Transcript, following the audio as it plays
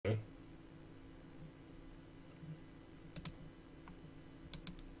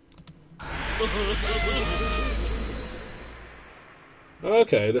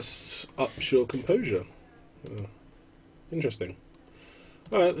Okay, this ups your composure. Interesting.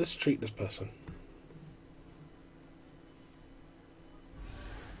 Alright, let's treat this person.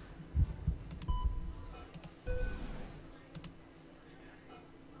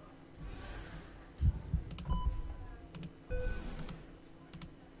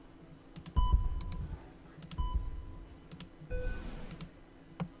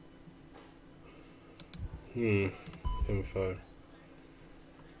 Info.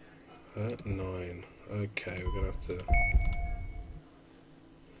 At 9. Okay, we're gonna have to...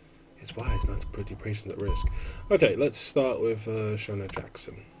 It's wise not to put your patients at risk. Okay, let's start with Shona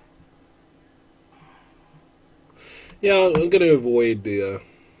Jackson. Yeah, I'm gonna avoid the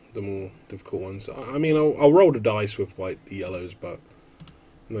more difficult ones. I mean, I'll roll the dice with like the yellows, but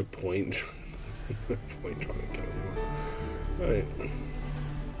no point. No point trying to kill anyone. Right.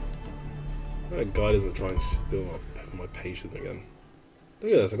 That guy doesn't try and steal my patient again.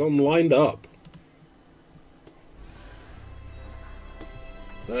 Look at this, I got him lined up.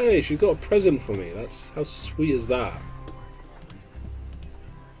 Hey, she got a present for me. That's how sweet is that?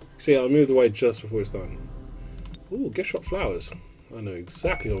 See, I moved away just before it's done. Ooh, gift shop flowers. I know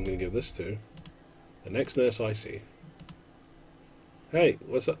exactly who I'm going to give this to. The next nurse I see. Hey,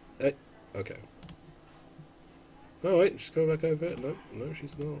 what's up? Hey, okay. Oh wait, she's going back over it. No, no,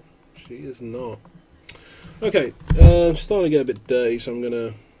 she's not. She is not. Okay, I'm starting to get a bit dirty, so I'm going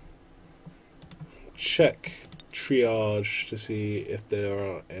to check triage to see if there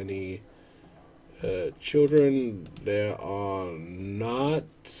are any children. There are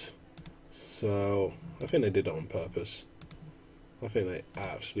not. So I think they did it on purpose. I think they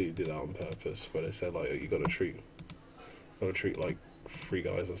absolutely did it on purpose, where they said like you gotta treat like 3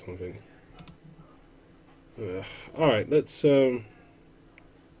 guys or something. All right, let's go.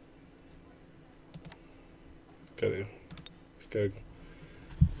 Let's go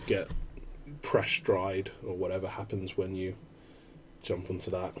get press dried or whatever happens when you jump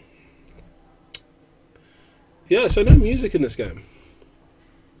onto that. Yeah, so no music in this game.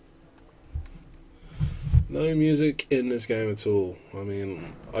 No music in this game at all. I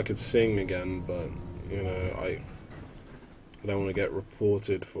mean, I could sing again, but you know, I don't want to get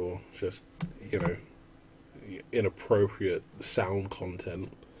reported for just, you know, inappropriate sound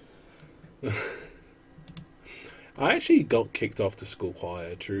content. I actually got kicked off the school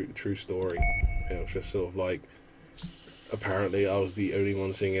choir. True story. It was just sort of like, apparently I was the only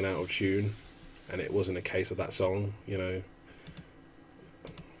one singing out of tune, and it wasn't a case of that song. You know, I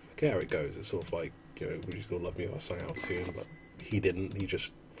forget how it goes. It's sort of like, you know, would you still love me if I sang out of tune? But he didn't. He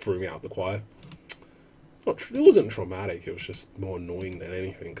just threw me out the choir. It wasn't traumatic. It was just more annoying than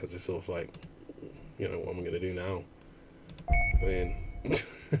anything, because it's sort of like, you know, what am I going to do now? I mean,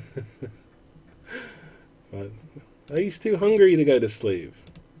 but he's too hungry to go to sleep.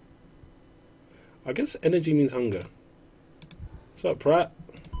 I guess energy means hunger. What's up, Pratt?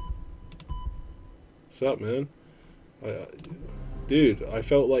 What's up, man? Dude, I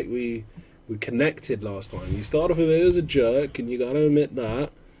felt like we connected last time. You started off with it as a jerk, and you gotta admit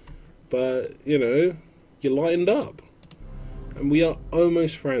that. But, you know, you lightened up. And we are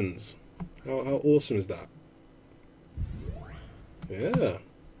almost friends. How awesome is that? Yeah.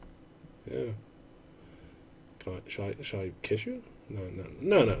 Yeah. Shall I kiss you?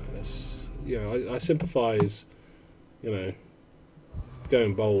 No. That's, you know, I sympathise. You know,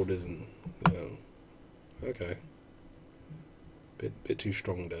 going bold isn't, you know. Okay. Bit too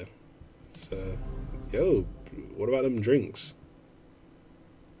strong there. It's, yo, what about them drinks?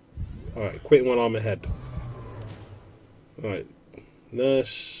 Alright, quitting one arm ahead. Alright,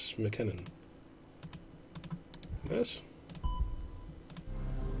 Nurse McKinnon. Nurse?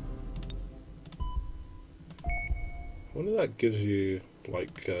 I wonder if that gives you,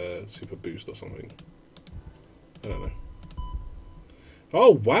 like, super boost or something. I don't know.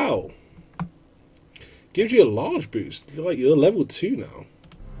 Oh, wow! Gives you a large boost. Like, you're level 2 now.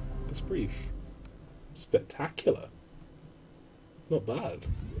 That's pretty spectacular. Not bad.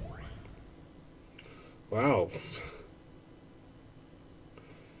 Wow.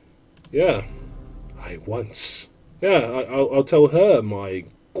 Yeah. Yeah, I'll tell her my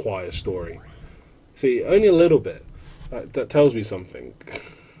choir story. See, only a little bit. That tells me something.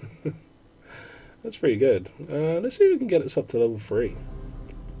 That's pretty good. Let's see if we can get us up to level 3.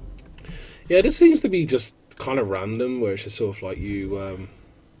 Yeah, this seems to be just kind of random, where it's just sort of like you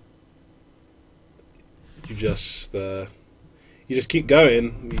just keep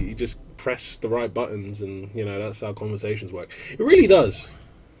going. You just press the right buttons, and you know that's how conversations work. It really does.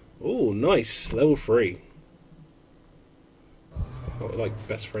 Oh, nice, level 3. Oh, we're like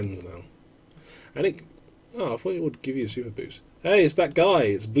best friends now. And it... Oh, I thought it would give you a super boost. Hey, it's that guy.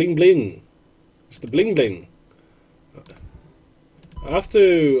 It's Bling Bling. It's the Bling Bling. I have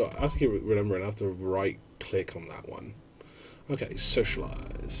to keep remembering. I have to right click on that one. Okay,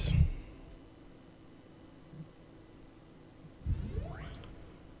 socialize.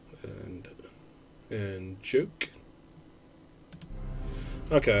 And joke.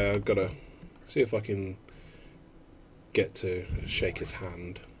 Okay, I've got to see if I can get to shake his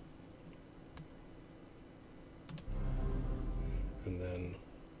hand. And then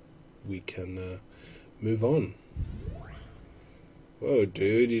we can move on. Whoa,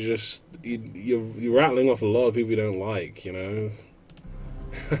 dude, you're rattling off a lot of people you don't like, you know?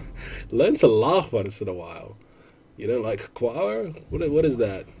 Learn to laugh once in a while. You don't like Quara? What is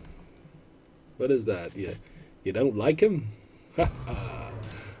that? What is that? You don't like him?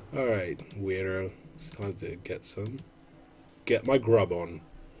 Alright, weirdo. It's time to get my grub on.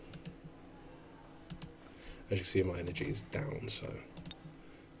 As you can see, my energy is down, so...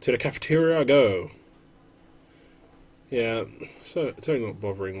 To the cafeteria I go! Yeah, so totally not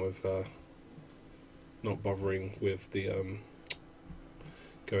bothering with the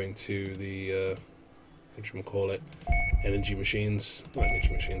going to the whatchamacallit, energy machines, not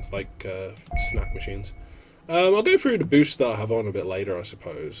energy machines, like snack machines. I'll go through the boost that I have on a bit later, I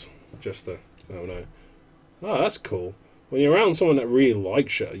suppose. Just to, I don't know. Oh, that's cool. When you're around someone that really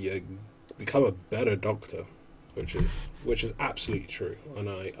likes you, you become a better doctor, which is absolutely true, and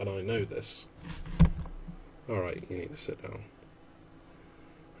I know this. Alright, you need to sit down.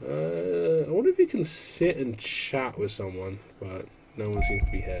 I wonder if you can sit and chat with someone, but no one seems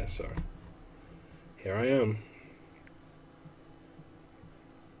to be here, so here I am.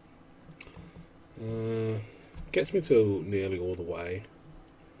 Gets me to nearly all the way,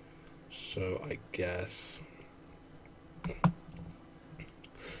 so I guess...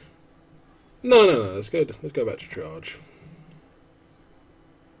 No, let's go back to charge.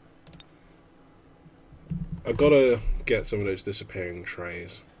 I've got to get some of those disappearing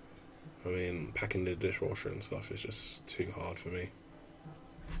trays. I mean, packing the dishwasher and stuff is just too hard for me.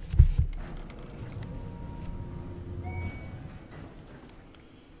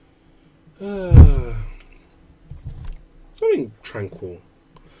 Something tranquil.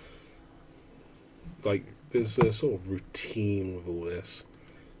 Like, there's a sort of routine with all this,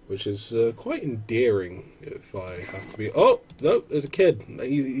 which is quite endearing, if I have to be... Oh! No, there's a kid.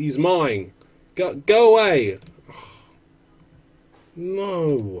 He's mine. Go away! Ugh.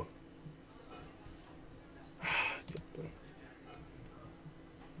 No!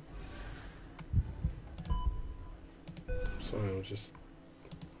 Sorry, I'm just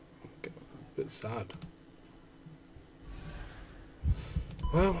a bit sad.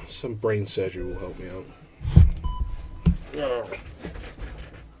 Well, some brain surgery will help me out.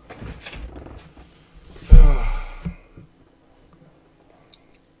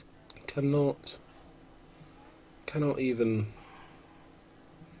 Cannot even.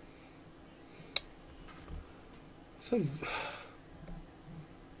 So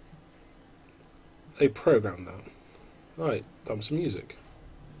they programmed that. Right, dump some music.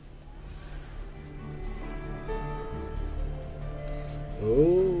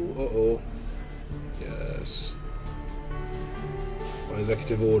 Oh, yes. My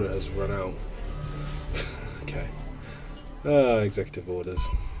executive order has run out. Okay. Executive orders.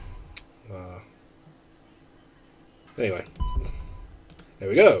 Anyway. There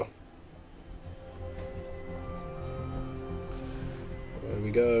we go. There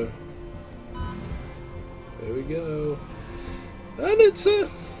we go. There we go. And it's turned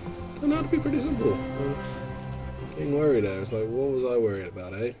out to be pretty simple. Getting worried there. It's like, what was I worried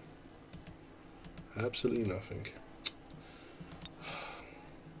about, eh? Absolutely nothing.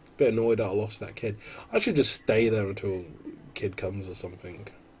 Bit annoyed that I lost that kid. I should just stay there until a kid comes or something.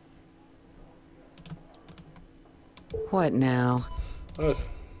 What now?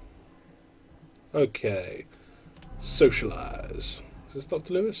 Okay. Socialize. Is this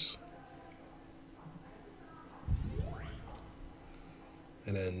Dr. Lewis?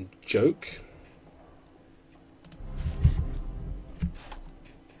 And then joke.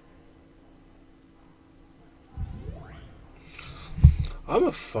 I'm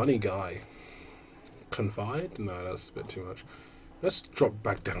a funny guy. Confide? No, that's a bit too much. Let's drop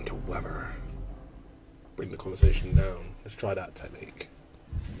back down to weather. Bring the conversation down. Let's try that technique.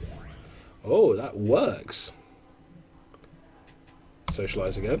 Oh, that works.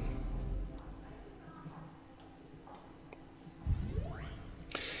 Socialize again.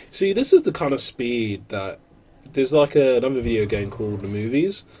 See, this is the kind of speed that... There's like another video game called The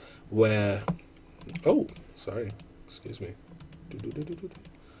Movies, where... Oh, sorry. Excuse me.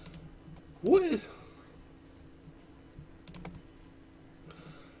 What is...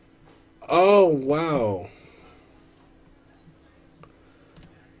 Oh, wow.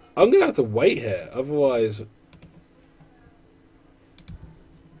 I'm gonna have to wait here, otherwise...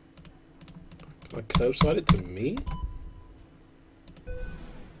 Can I curbside it to me?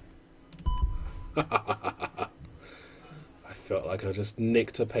 I felt like I just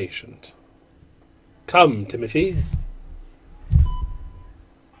nicked a patient. Come, Timothy.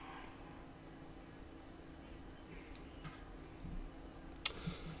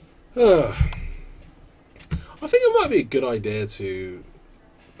 I think it might be a good idea to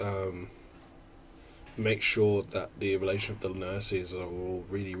make sure that the relationship with the nurses are all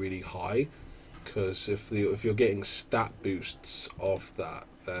really, really high. Because if you're getting stat boosts off that,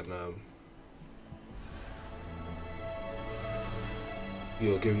 then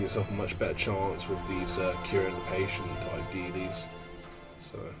you're giving yourself a much better chance with these curing the patient type dealies.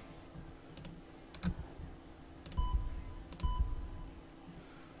 So.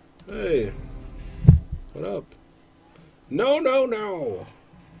 Hey, what up? No, no, no.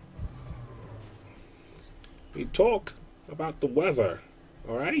 We talk about the weather,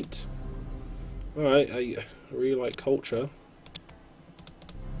 all right? All right. I really like culture.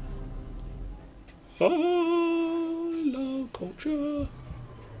 I love culture.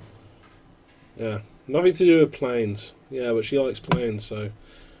 Yeah, nothing to do with planes. Yeah, but she likes planes, so.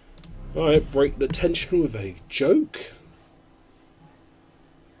 All right, break the tension with a joke.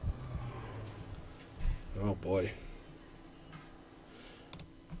 Oh boy.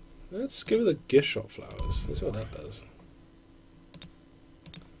 Let's give her the gift shop flowers. Let's see what that does.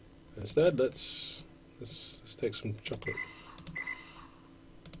 Instead, let's take some chocolate.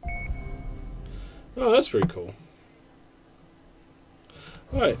 Oh, that's pretty cool.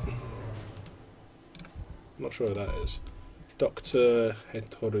 Alright. I'm not sure what that is. Dr.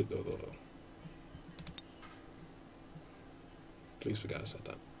 Hetorudodo. Please forget I said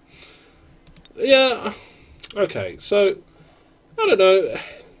that. Yeah. Okay, so I don't know.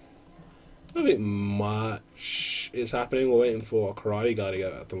 I don't think much is happening. We're waiting for our karate guy to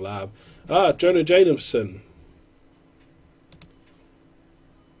get out of the lab. Ah, Jonah Jameson.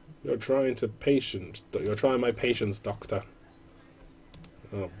 You're trying my patience, doctor.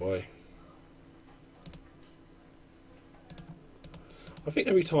 Oh boy. I think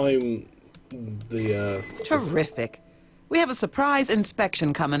every time the Terrific. We have a surprise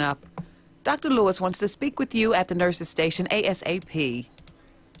inspection coming up. Dr. Lewis wants to speak with you at the nurse's station ASAP.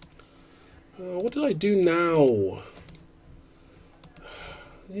 What did I do now?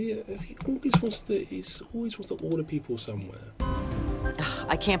 He always wants to order people somewhere.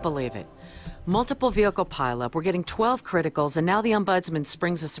 I can't believe it. Multiple vehicle pileup. We're getting 12 criticals, and now the ombudsman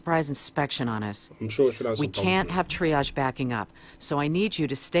springs a surprise inspection on us. I'm sure it's pronounced. We can't have triage backing up, so I need you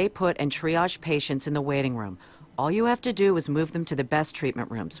to stay put and triage patients in the waiting room. All you have to do is move them to the best treatment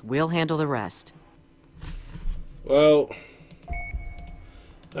rooms. We'll handle the rest. Well,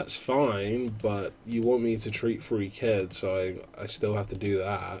 that's fine, but you want me to treat 3 kids, so I still have to do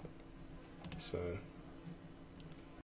that. So...